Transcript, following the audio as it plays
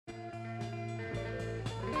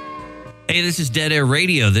Hey, this is Dead Air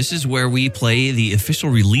Radio. This is where we play the official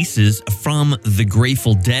releases from the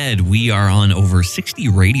Grateful Dead. We are on over 60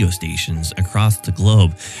 radio stations across the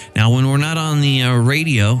globe. Now, when we're not on the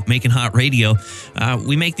radio, making hot radio,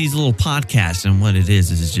 we make these little podcasts. And what it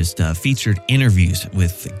is just featured interviews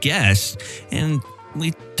with guests. And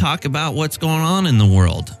we talk about what's going on in the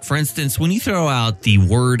world. For instance, when you throw out the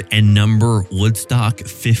word and number Woodstock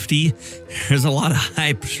 50, there's a lot of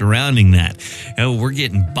hype surrounding that. We're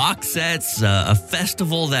getting box sets, a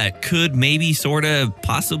festival that could maybe sort of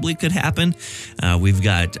possibly could happen. We've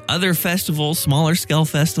got other festivals, smaller scale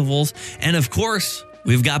festivals, and of course,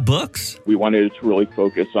 we've got books. We wanted to really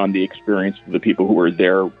focus on the experience of the people who were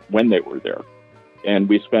there when they were there. And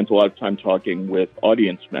we spent a lot of time talking with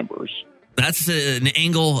audience members. That's an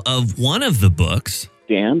angle of one of the books.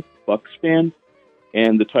 Dan Buckspan,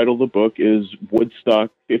 and the title of the book is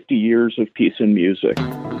Woodstock, 50 Years of Peace and Music.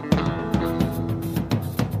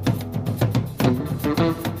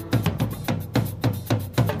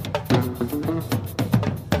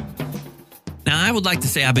 Now, I would like to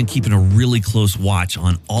say I've been keeping a really close watch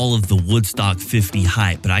on all of the Woodstock 50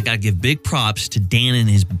 hype, but I got to give big props to Dan and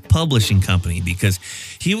his publishing company because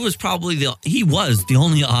he was the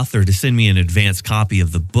only author to send me an advance copy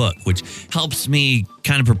of the book, which helps me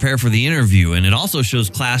kind of prepare for the interview. And it also shows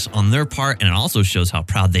class on their part, and it also shows how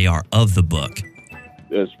proud they are of the book.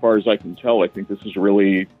 As far as I can tell, I think this is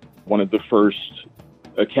really one of the first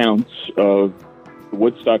accounts of the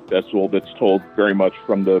Woodstock Festival that's told very much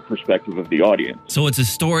from the perspective of the audience. So it's a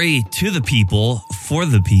story to the people, for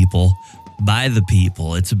the people, by the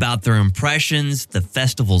people. It's about their impressions, the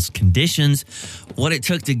festival's conditions, what it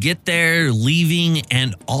took to get there, leaving,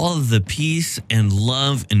 and all of the peace and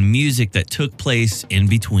love and music that took place in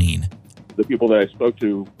between. The people that I spoke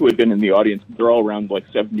to who had been in the audience, they're all around like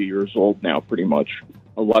 70 years old now, pretty much.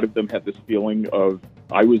 A lot of them had this feeling of,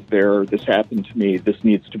 I was there, this happened to me, this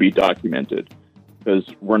needs to be documented, because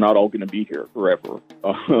we're not all going to be here forever.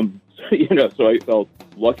 So I felt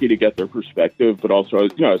lucky to get their perspective, but also I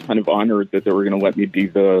was kind of honored that they were going to let me be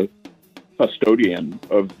the custodian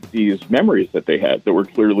of these memories that they had that were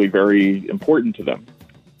clearly very important to them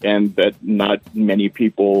and that not many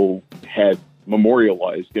people had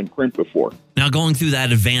memorialized in print before. Now, going through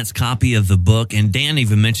that advanced copy of the book, and Dan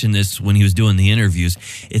even mentioned this when he was doing the interviews,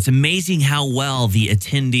 it's amazing how well the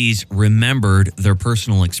attendees remembered their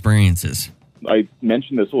personal experiences. I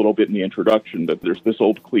mentioned this a little bit in the introduction, that there's this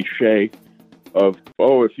old cliche of,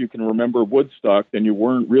 if you can remember Woodstock, then you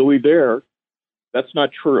weren't really there. That's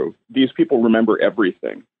not true. These people remember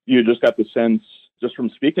everything. You just got the sense, just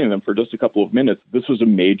from speaking to them for just a couple of minutes, this was a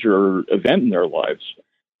major event in their lives.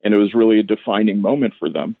 And it was really a defining moment for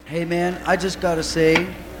them. Hey, man, I just got to say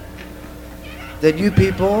that you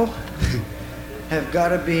people have got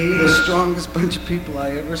to be the strongest bunch of people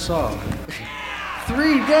I ever saw. 3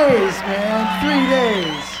 days, man, 3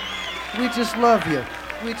 days. We just love you.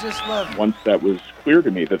 We just love you. Once that was clear to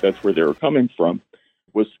me that that's where they were coming from,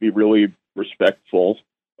 was to be really respectful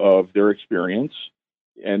of their experience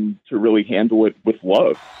and to really handle it with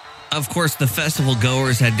love. Of course, the festival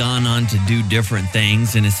goers had gone on to do different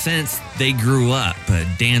things. In a sense, they grew up.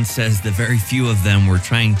 Dan says that very few of them were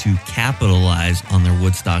trying to capitalize on their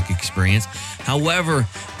Woodstock experience. However,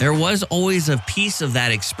 there was always a piece of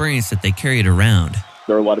that experience that they carried around.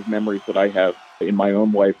 There are a lot of memories that I have in my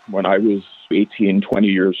own life when I was 18, 20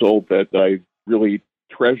 years old that I really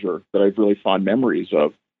treasure, that I have really fond memories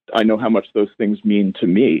of. I know how much those things mean to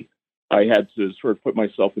me. I had to sort of put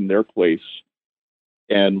myself in their place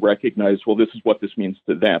and recognize, well, this is what this means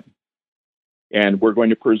to them. And we're going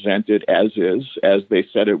to present it as is, as they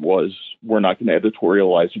said it was. We're not going to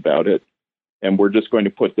editorialize about it. And we're just going to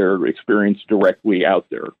put their experience directly out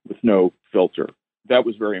there with no filter. That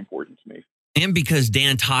was very important to me. And because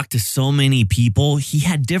Dan talked to so many people, he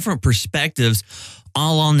had different perspectives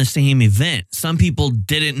all on the same event. Some people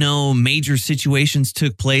didn't know major situations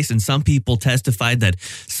took place, and some people testified that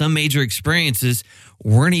some major experiences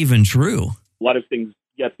weren't even true. A lot of things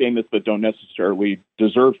get famous that don't necessarily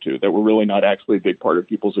deserve to, that were really not actually a big part of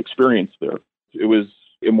people's experience there. It was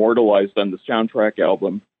immortalized on the soundtrack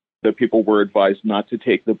album that people were advised not to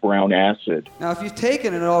take the brown acid. Now, if you've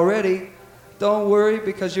taken it already, don't worry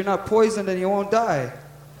because you're not poisoned and you won't die.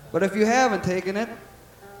 But if you haven't taken it,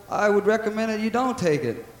 I would recommend that you don't take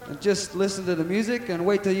it. And just listen to the music and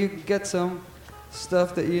wait till you can get some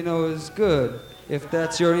stuff that you know is good, if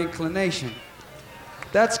that's your inclination.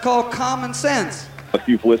 That's called common sense. If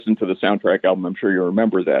you've listened to the soundtrack album, I'm sure you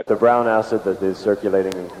remember that. The brown acid that is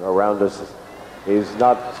circulating around us is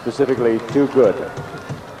not specifically too good.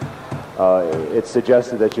 It's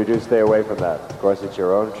suggested that you do stay away from that. Of course, it's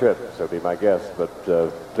your own trip, so be my guest, but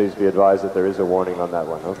please be advised that there is a warning on that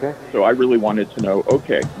one, okay? So I really wanted to know,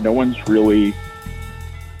 okay, no one's really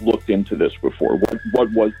looked into this before.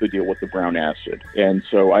 What was the deal with the brown acid? And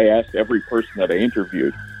so I asked every person that I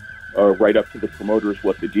interviewed, right up to the promoters,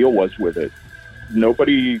 what the deal was with it.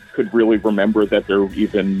 Nobody could really remember that there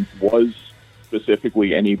even was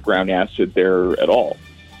specifically any brown acid there at all.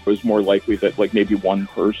 It was more likely that like maybe one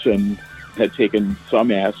person had taken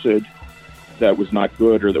some acid that was not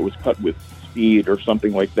good or that was cut with speed or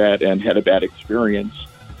something like that and had a bad experience.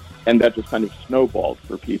 And that just kind of snowballed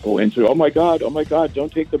for people into, oh my God,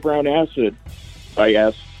 don't take the brown acid. I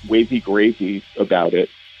asked Wavy Gravy about it.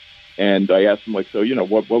 And I asked him, like, so,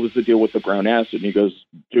 what was the deal with the brown acid? And he goes,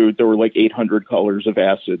 dude, there were like 800 colors of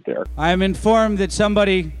acid there. I am informed that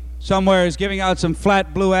somebody somewhere is giving out some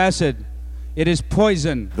flat blue acid. It is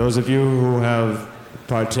poison. Those of you who have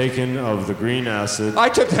partaken of the green acid... I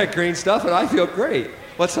took that green stuff and I feel great.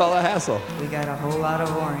 What's all the hassle? We got a whole lot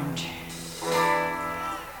of orange.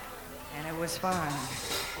 And it was fine.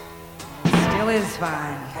 It still is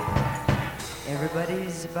fine.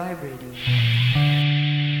 Everybody's vibrating.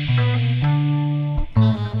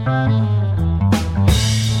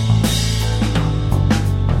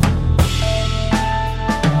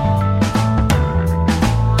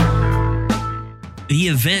 The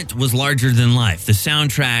event was larger than life. The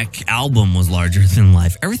soundtrack album was larger than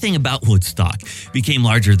life. Everything about Woodstock became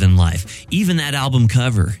larger than life. Even that album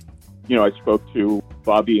cover. I spoke to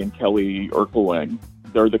Bobby and Kelly Erkeling.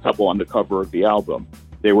 They're the couple on the cover of the album.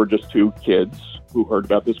 They were just two kids who heard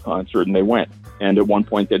about this concert and they went. And at one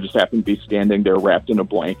point, they just happened to be standing there wrapped in a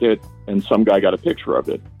blanket, and some guy got a picture of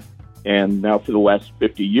it. And now for the last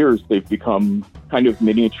 50 years, they've become kind of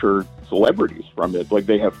miniature celebrities from it. Like,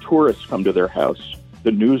 they have tourists come to their house.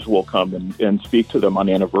 The news will come and speak to them on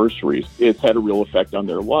anniversaries. It's had a real effect on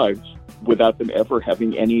their lives without them ever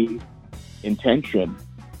having any intention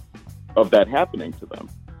of that happening to them.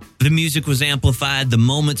 The music was amplified. The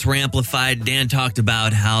moments were amplified. Dan talked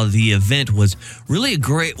about how the event was really a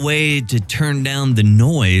great way to turn down the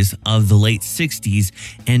noise of the late 60s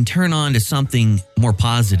and turn on to something more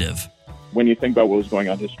positive. When you think about what was going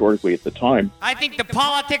on historically at the time, I think the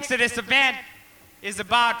politics of this event is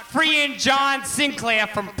about freeing John Sinclair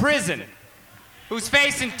from prison, who's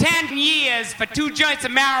facing 10 years for 2 joints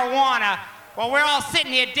of marijuana while we're all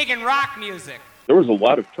sitting here digging rock music. there was a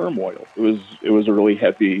lot of turmoil. It was a really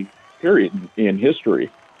heavy period in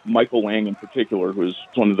history. Michael Lang, in particular, who was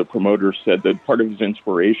one of the promoters, said that part of his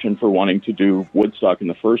inspiration for wanting to do Woodstock in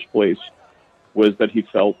the first place was that he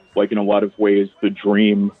felt like, in a lot of ways, the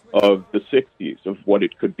dream of the 60s, of what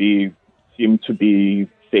it could be, seemed to be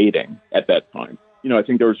fading at that time. You know, I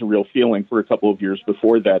think there was a real feeling for a couple of years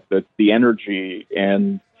before that the energy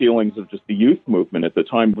and feelings of just the youth movement at the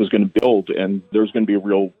time was going to build, and there was going to be a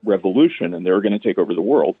real revolution, and they were going to take over the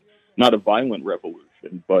world. Not a violent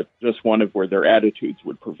revolution, but just one of where their attitudes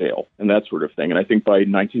would prevail and that sort of thing. And I think by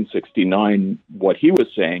 1969, what he was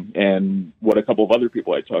saying, and what a couple of other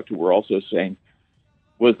people I talked to were also saying,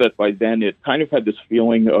 was that by then it kind of had this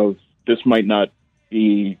feeling of this might not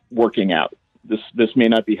be working out. This may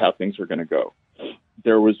not be how things are going to go.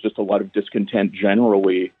 There was just a lot of discontent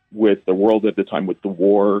generally with the world at the time, with the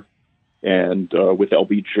war and with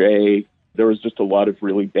LBJ. There was just a lot of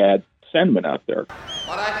really bad sentiment out there.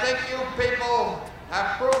 But I think you people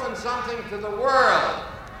have proven something to the world,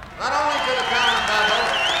 not only to the town of Bethel,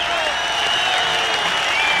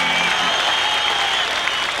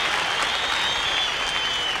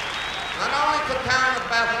 not only to the town of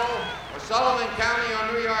Bethel, or Sullivan County,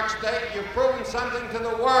 or New York State, you've proven something to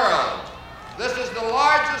the world. This is the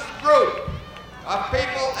largest group of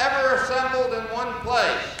people ever assembled in one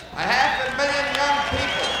place. 500,000 young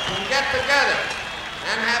people can get together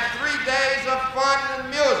and have 3 days of fun and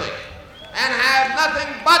music, and have nothing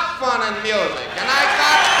but fun and music, and I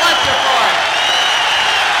God bless you for it.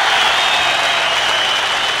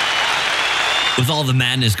 With all the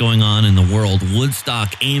madness going on in the world,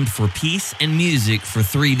 Woodstock aimed for peace and music for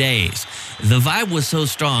 3 days. The vibe was so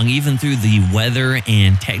strong, even through the weather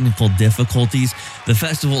and technical difficulties, the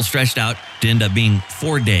festival stretched out to end up being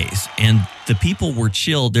 4 days, and the people were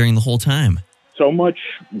chill during the whole time. So much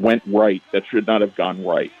went right that should not have gone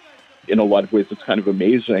right. In a lot of ways, it's kind of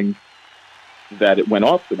amazing that it went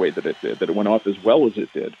off the way that it did, that it went off as well as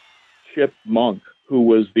it did. Chip Monk, who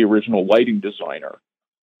was the original lighting designer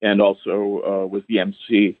and also was the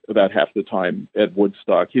MC about half the time at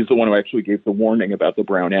Woodstock, he's the one who actually gave the warning about the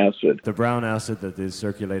brown acid. The brown acid that is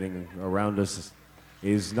circulating around us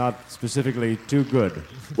is not specifically too good.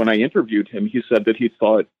 When I interviewed him, he said that he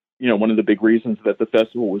thought one of the big reasons that the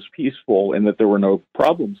festival was peaceful and that there were no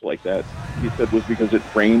problems like that, he said, was because it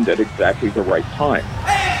rained at exactly the right time.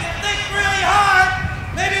 Hey, if you think really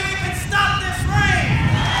hard, maybe we can stop this rain.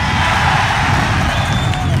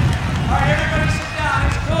 All right, everybody sit down.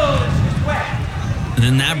 It's cool. It's just wet. And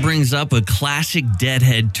then that brings up a classic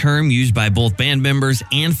Deadhead term used by both band members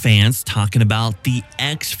and fans, talking about the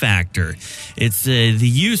X Factor. It's the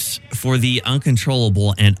use for the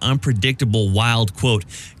uncontrollable and unpredictable wild, quote,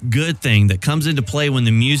 good thing that comes into play when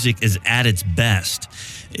the music is at its best.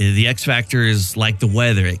 The X Factor is like the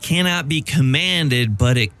weather. It cannot be commanded,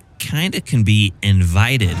 but it kind of can be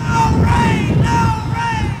invited. No rain, no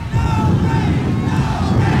rain, no rain,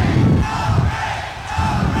 no rain, no rain,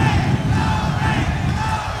 no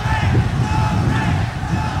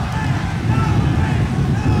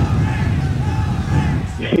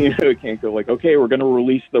rain, It can't go like, okay, we're going to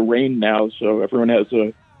release the rain now, so everyone has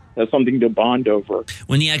something to bond over.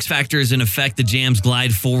 When the X Factor is in effect, the jams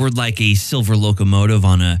glide forward like a silver locomotive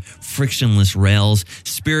on a frictionless rails,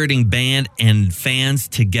 spiriting band and fans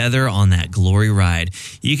together on that glory ride.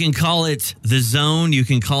 You can call it the zone, you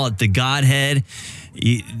can call it the Godhead.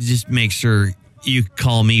 You just make sure you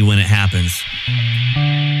call me when it happens.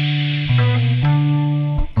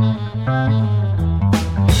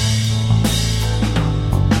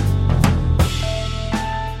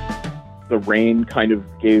 The rain kind of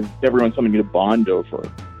gave everyone something to bond over,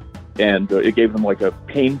 and it gave them like a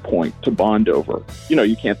pain point to bond over.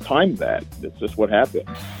 You can't time that. It's just what happened.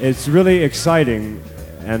 It's really exciting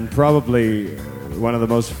and probably one of the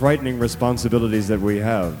most frightening responsibilities that we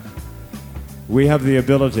have. We have the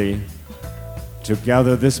ability to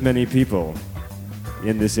gather this many people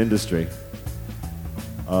in this industry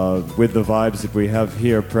with the vibes that we have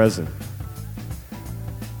here present.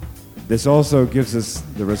 This also gives us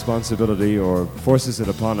the responsibility, or forces it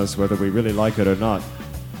upon us, whether we really like it or not,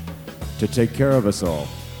 to take care of us all.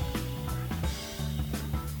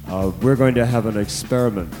 We're going to have an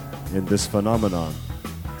experiment in this phenomenon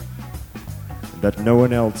that no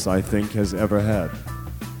one else, I think, has ever had.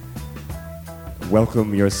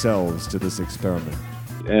 Welcome yourselves to this experiment.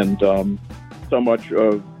 And so much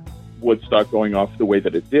of Woodstock going off the way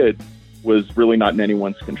that it did was really not in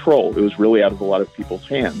anyone's control. It was really out of a lot of people's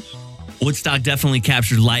hands. Woodstock definitely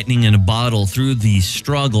captured lightning in a bottle. Through the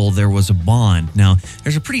struggle, there was a bond. Now,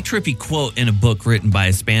 there's a pretty trippy quote in a book written by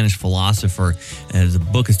a Spanish philosopher. The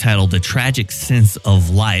book is titled The Tragic Sense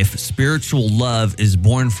of Life. Spiritual love is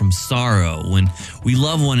born from sorrow. When we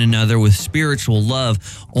love one another with spiritual love,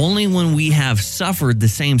 only when we have suffered the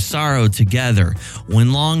same sorrow together.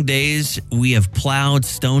 When long days we have plowed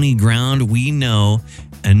stony ground, we know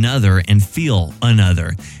another and feel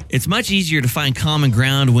another. It's much easier to find common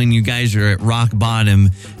ground when you guys are at rock bottom,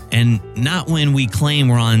 and not when we claim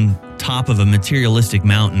we're on top of a materialistic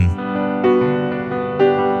mountain.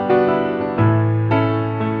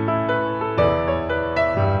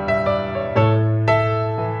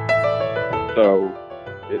 So,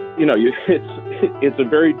 it's a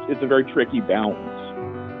very tricky balance.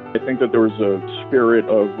 I think that there was a spirit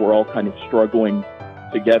of we're all kind of struggling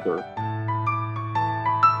together.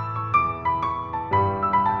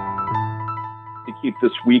 Keep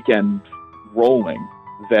this weekend rolling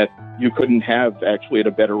that you couldn't have actually at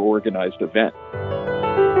a better organized event.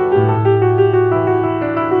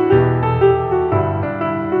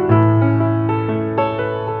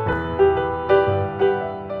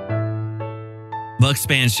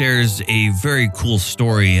 Buckspan shares a very cool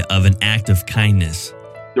story of an act of kindness.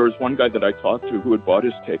 There was one guy that I talked to who had bought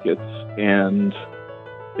his tickets, and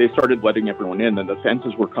they started letting everyone in, and the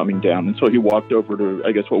fences were coming down. And so he walked over to,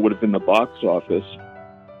 I guess, what would have been the box office,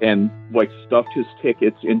 and stuffed his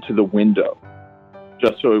tickets into the window,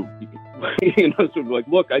 just so, so like,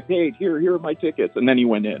 look, I paid. Here are my tickets. And then he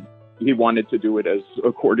went in. He wanted to do it as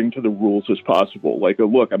according to the rules as possible. Like,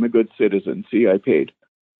 look, I'm a good citizen. See, I paid.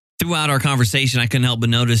 Throughout our conversation, I couldn't help but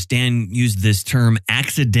notice Dan used this term,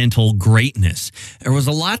 accidental greatness. There was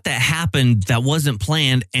a lot that happened that wasn't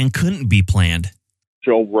planned and couldn't be planned.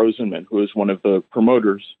 Joel Rosenman, who is one of the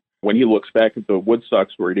promoters, when he looks back at the Woodstock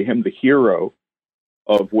story, to him, the hero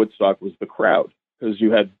of Woodstock was the crowd, because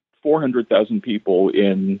you had 400,000 people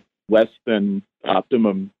in less than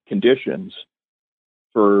optimum conditions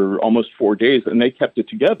for almost 4 days, and they kept it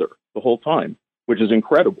together the whole time, which is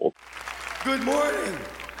incredible. Good morning.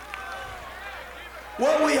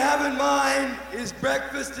 What we have in mind is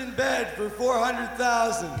breakfast in bed for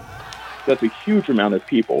 400,000. That's a huge amount of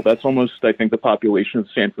people. That's almost, I think, the population of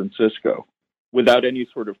San Francisco. Without any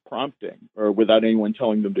sort of prompting or without anyone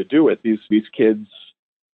telling them to do it, these kids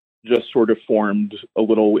just sort of formed a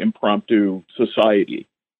little impromptu society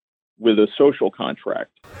with a social contract.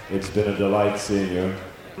 It's been a delight seeing you.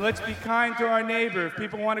 Let's be kind to our neighbor. If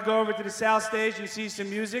people want to go over to the South Stage and see some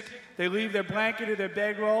music, they leave their blanket or their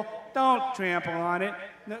bedroll. Don't trample on it.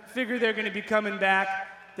 Figure they're going to be coming back.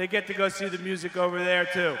 They get to go see the music over there,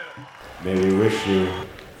 too. May we wish you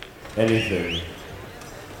anything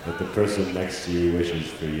that the person next to you wishes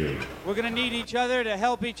for you. We're going to need each other to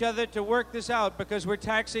help each other to work this out because we're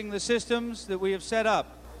taxing the systems that we have set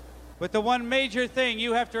up. But the one major thing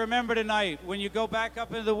you have to remember tonight when you go back up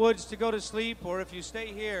into the woods to go to sleep or if you stay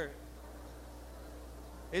here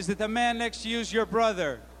is that the man next to you is your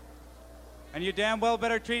brother. And you damn well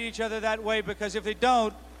better treat each other that way because if they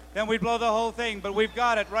don't, then we blow the whole thing. But we've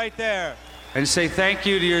got it right there. And say thank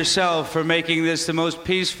you to yourself for making this the most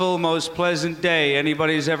peaceful, most pleasant day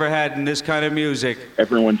anybody's ever had in this kind of music.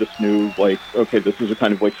 Everyone just knew, like, okay, this is a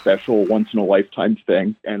kind of like special once-in-a-lifetime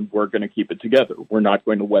thing, and we're going to keep it together. We're not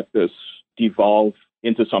going to let this devolve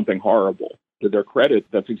into something horrible. To their credit,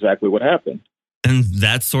 that's exactly what happened. And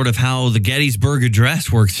that's sort of how the Gettysburg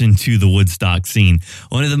Address works into the Woodstock scene.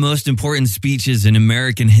 One of the most important speeches in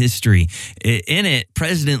American history. In it,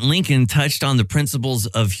 President Lincoln touched on the principles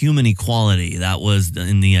of human equality. That was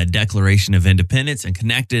in the Declaration of Independence and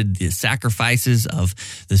connected the sacrifices of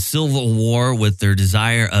the Civil War with their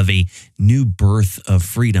desire of a new birth of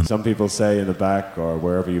freedom. Some people say in the back or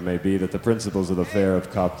wherever you may be that the principles of the fair have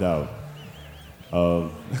copped out.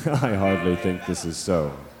 I hardly think this is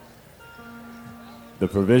so. The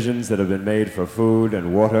provisions that have been made for food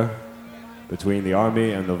and water between the Army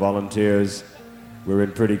and the volunteers, we're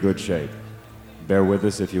in pretty good shape. Bear with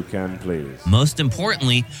us if you can, please. Most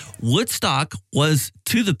importantly, Woodstock was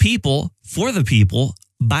to the people, for the people,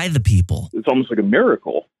 by the people. It's almost like a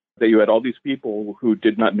miracle that you had all these people who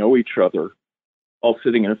did not know each other all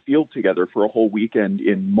sitting in a field together for a whole weekend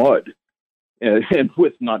in mud and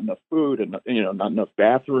with not enough food and not enough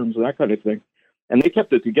bathrooms and that kind of thing. And they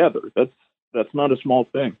kept it together. That's not a small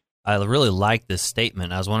thing. I really like this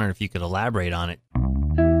statement. I was wondering if you could elaborate on it.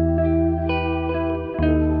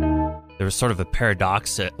 There was sort of a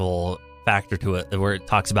paradoxical factor to it where it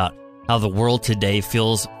talks about how the world today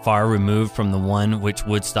feels far removed from the one which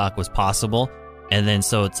Woodstock was possible. And then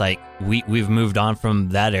so it's like we've moved on from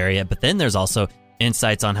that area. But then there's also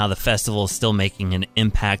insights on how the festival is still making an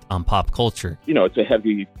impact on pop culture. It's a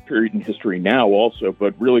heavy period in history now also,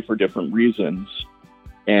 but really for different reasons.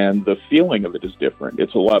 And the feeling of it is different.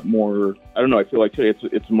 It's a lot more, I feel like today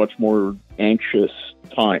it's a much more anxious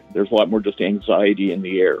time. There's a lot more just anxiety in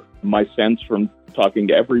the air. My sense from talking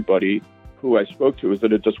to everybody who I spoke to is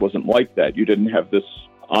that it just wasn't like that. You didn't have this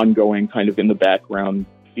ongoing kind of in the background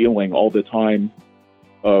feeling all the time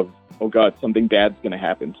of, oh God, something bad's going to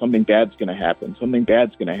happen, something bad's going to happen, something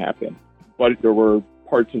bad's going to happen. But there were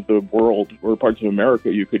parts of the world or parts of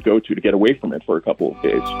America you could go to get away from it for a couple of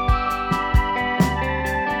days.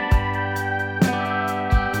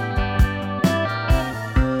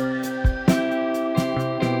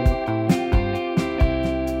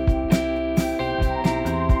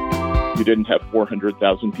 You didn't have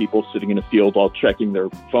 400,000 people sitting in a field all checking their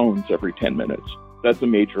phones every 10 minutes. That's a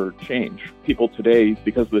major change. People today,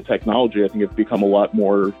 because of the technology, I think have become a lot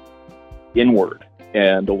more inward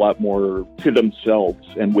and a lot more to themselves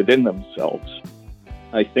and within themselves.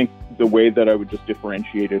 I think the way that I would just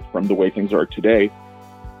differentiate it from the way things are today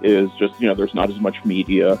is just, there's not as much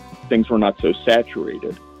media. Things were not so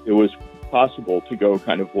saturated. It was possible to go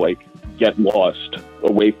kind of like get lost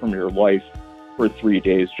away from your life for 3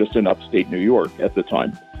 days just in upstate New York at the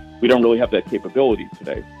time. We don't really have that capability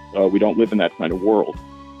today. We don't live in that kind of world.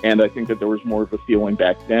 And I think that there was more of a feeling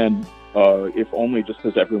back then, if only just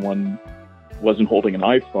because everyone wasn't holding an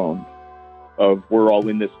iPhone, of we're all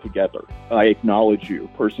in this together. I acknowledge you,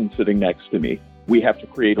 person sitting next to me. We have to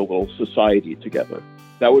create a little society together.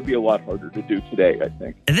 That would be a lot harder to do today, I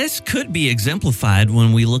think. This could be exemplified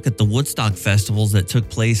when we look at the Woodstock festivals that took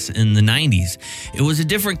place in the 90s. It was a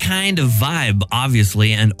different kind of vibe,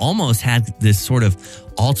 obviously, and almost had this sort of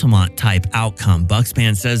Altamont-type outcome.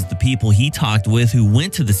 Buckspan says the people he talked with who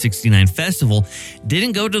went to the 69 festival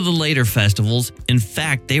didn't go to the later festivals. In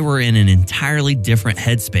fact, they were in an entirely different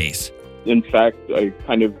headspace. In fact, I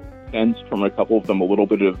kind of sensed from a couple of them a little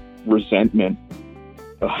bit of resentment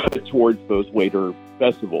towards those later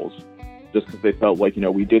festivals, just because they felt like,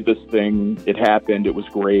 we did this thing, it happened, it was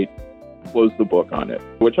great, close the book on it,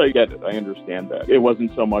 which I get it, I understand that. It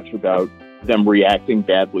wasn't so much about them reacting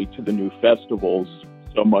badly to the new festivals,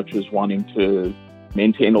 so much as wanting to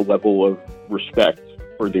maintain a level of respect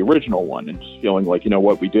for the original one and just feeling like,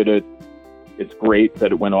 we did it, it's great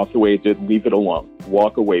that it went off the way it did, leave it alone,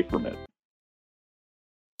 walk away from it.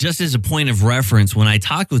 Just as a point of reference, when I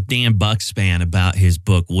talked with Dan Buckspan about his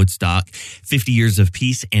book, Woodstock, 50 Years of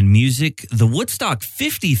Peace and Music, the Woodstock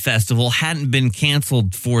 50 Festival hadn't been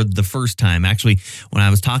canceled for the first time. Actually, when I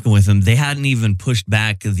was talking with him, they hadn't even pushed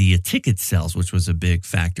back the ticket sales, which was a big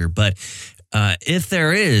factor. But if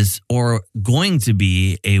there is or going to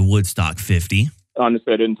be a Woodstock 50...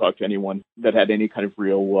 Honestly, I didn't talk to anyone that had any kind of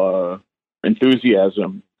real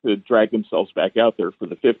enthusiasm to drag themselves back out there for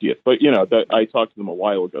the 50th. But, I talked to them a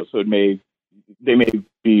while ago, so they may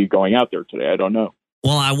be going out there today. I don't know.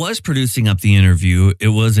 Well, I was producing up the interview. It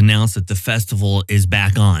was announced that the festival is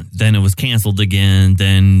back on. Then it was canceled again.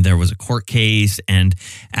 Then there was a court case. And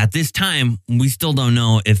at this time, we still don't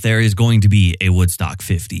know if there is going to be a Woodstock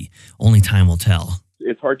 50. Only time will tell.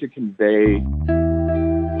 It's hard to convey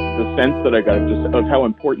the sense that I got of how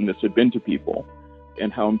important this had been to people,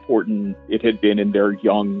 and how important it had been in their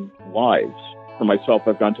young lives. For myself,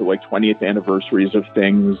 I've gone to 20th anniversaries of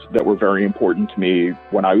things that were very important to me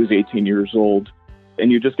when I was 18 years old.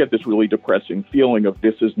 And you just get this really depressing feeling of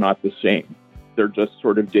this is not the same. They're just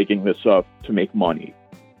sort of digging this up to make money.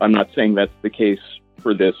 I'm not saying that's the case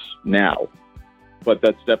for this now, but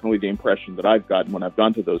that's definitely the impression that I've gotten when I've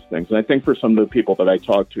gone to those things. And I think for some of the people that I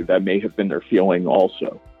talked to, that may have been their feeling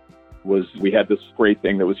also. Was we had this great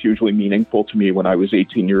thing that was hugely meaningful to me when I was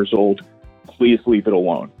 18 years old. Please leave it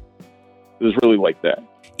alone. It was really like that.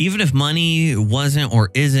 Even if money wasn't or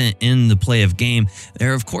isn't in the play of game,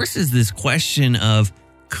 there, of course, is this question of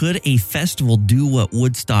could a festival do what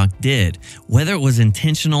Woodstock did? Whether it was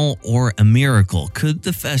intentional or a miracle, could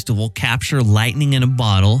the festival capture lightning in a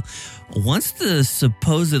bottle? Once the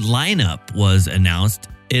supposed lineup was announced,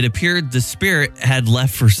 it appeared the spirit had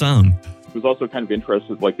left for some. It was also kind of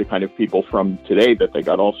interested, the kind of people from today that they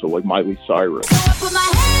got also, like Miley Cyrus.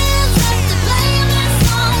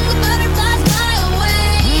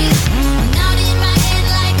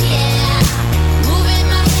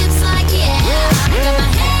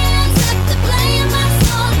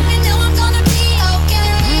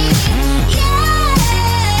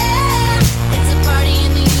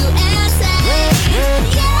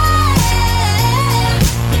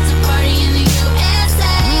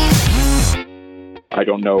 I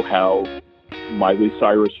don't know how Miley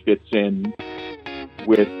Cyrus fits in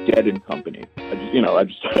with Dead and Company.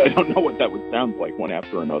 I don't know what that would sound like one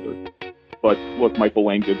after another. But look, Michael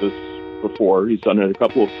Lang did this before. He's done it a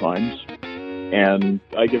couple of times. And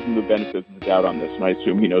I give him the benefit of the doubt on this, and I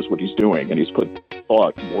assume he knows what he's doing, and he's put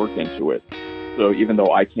thought and work into it. So even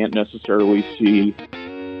though I can't necessarily see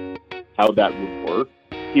how that would work,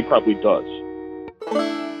 he probably does.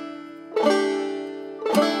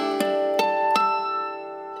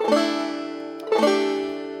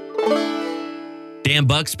 Dan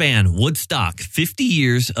Buckspan, Woodstock, 50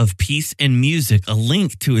 Years of Peace and Music. A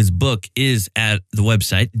link to his book is at the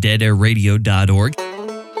website, deadairradio.org.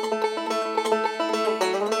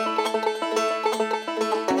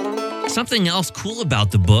 Something else cool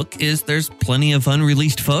about the book is there's plenty of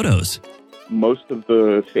unreleased photos. Most of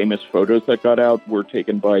the famous photos that got out were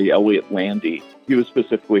taken by Elliot Landy. He was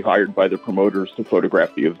specifically hired by the promoters to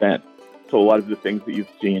photograph the event. So a lot of the things that you've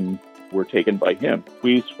seen were taken by him.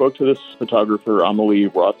 We spoke to this photographer, Amelie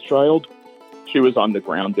Rothschild. She was on the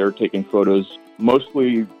ground there taking photos,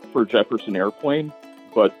 mostly for Jefferson Airplane,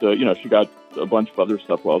 but, she got a bunch of other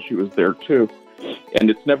stuff while she was there, too. And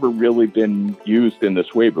it's never really been used in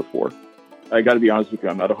this way before. I got to be honest with you,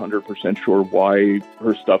 I'm not 100% sure why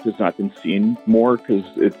her stuff has not been seen more, because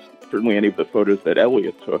it's certainly any of the photos that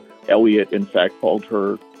Elliot took. Elliot, in fact, called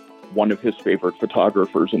her one of his favorite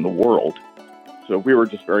photographers in the world. So we were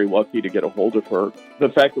just very lucky to get a hold of her. The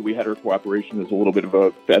fact that we had her cooperation is a little bit of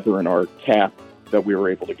a feather in our cap that we were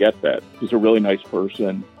able to get that. She's a really nice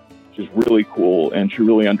person. She's really cool, and she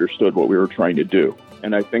really understood what we were trying to do.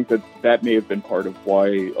 And I think that may have been part of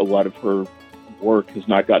why a lot of her work has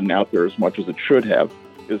not gotten out there as much as it should have,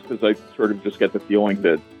 is because I sort of just get the feeling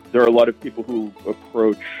that there are a lot of people who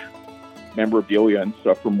approach memorabilia and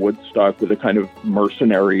stuff from Woodstock with a kind of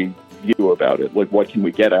mercenary view about it. Like, what can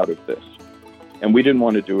we get out of this? And we didn't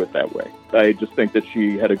want to do it that way. I just think that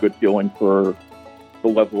she had a good feeling for the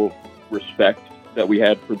level of respect that we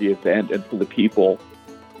had for the event and for the people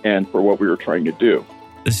and for what we were trying to do.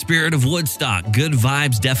 The spirit of Woodstock, good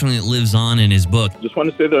vibes, definitely lives on in his book. Just want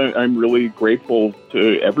to say that I'm really grateful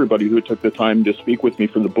to everybody who took the time to speak with me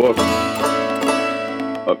for the book.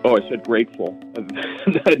 I said grateful.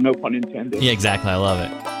 No pun intended. Yeah, exactly. I love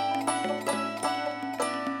it.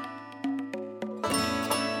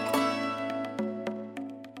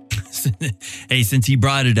 Hey, since he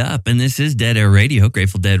brought it up, and this is Dead Air Radio,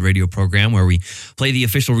 Grateful Dead radio program where we play the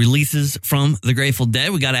official releases from the Grateful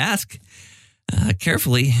Dead, we got to ask,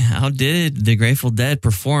 Carefully, how did the Grateful Dead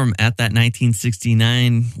perform at that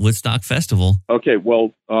 1969 Woodstock Festival? Okay,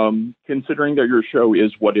 well, considering that your show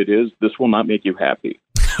is what it is, this will not make you happy.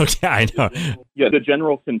 Okay, I know. Yeah, the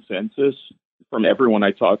general consensus from everyone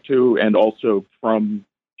I talked to, and also from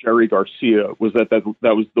Jerry Garcia, was that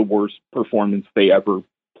was the worst performance they ever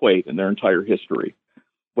played in their entire history.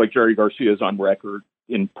 Like, Jerry Garcia is on record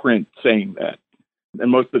in print saying that. And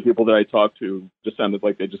most of the people that I talked to just sounded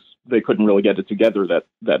like they couldn't really get it together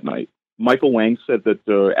that night. Michael Lang said that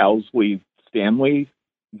Owsley Stanley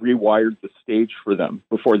rewired the stage for them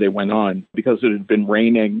before they went on because it had been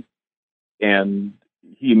raining, and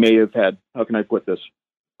he may have had, how can I put this,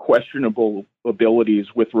 questionable abilities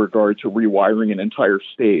with regard to rewiring an entire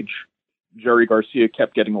stage. Jerry Garcia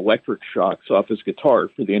kept getting electric shocks off his guitar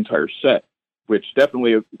for the entire set, which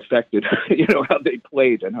definitely affected, how they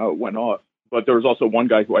played and how it went off. But there was also one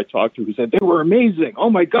guy who I talked to who said, they were amazing. Oh,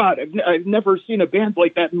 my God, I've never seen a band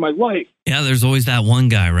like that in my life. Yeah, there's always that one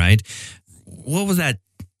guy, right? What was that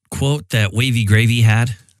quote that Wavy Gravy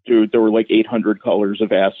had? Dude, there were like 800 colors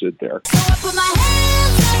of acid there.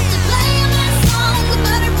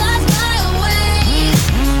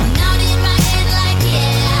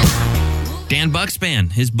 Dan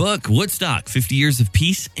Buckspan, his book, Woodstock, 50 Years of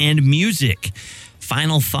Peace and Music.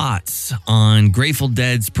 Final thoughts on Grateful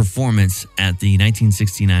Dead's performance at the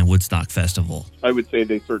 1969 Woodstock Festival. I would say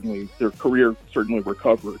their career certainly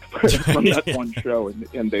recovered from that one show,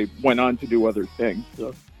 and they went on to do other things.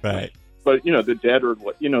 So. Right. But, the Dead are,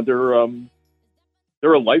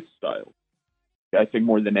 they're a lifestyle. I think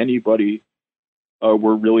more than anybody,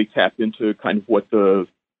 were really tapped into kind of what the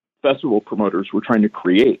festival promoters were trying to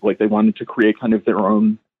create. Like, they wanted to create kind of their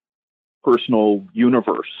own personal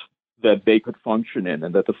universe that they could function in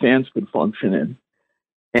and that the fans could function in.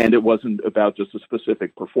 And it wasn't about just a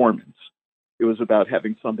specific performance. It was about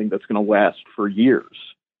having something that's going to last for years.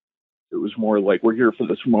 It was more like, we're here for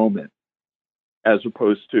this moment, as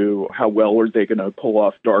opposed to how well are they going to pull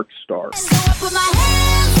off Dark Star.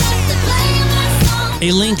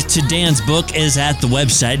 A link to Dan's book is at the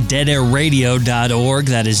website, deadairradio.org.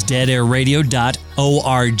 That is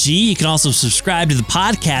deadairradio.org. You can also subscribe to the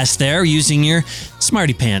podcast there using your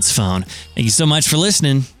Smarty Pants phone. Thank you so much for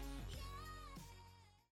listening.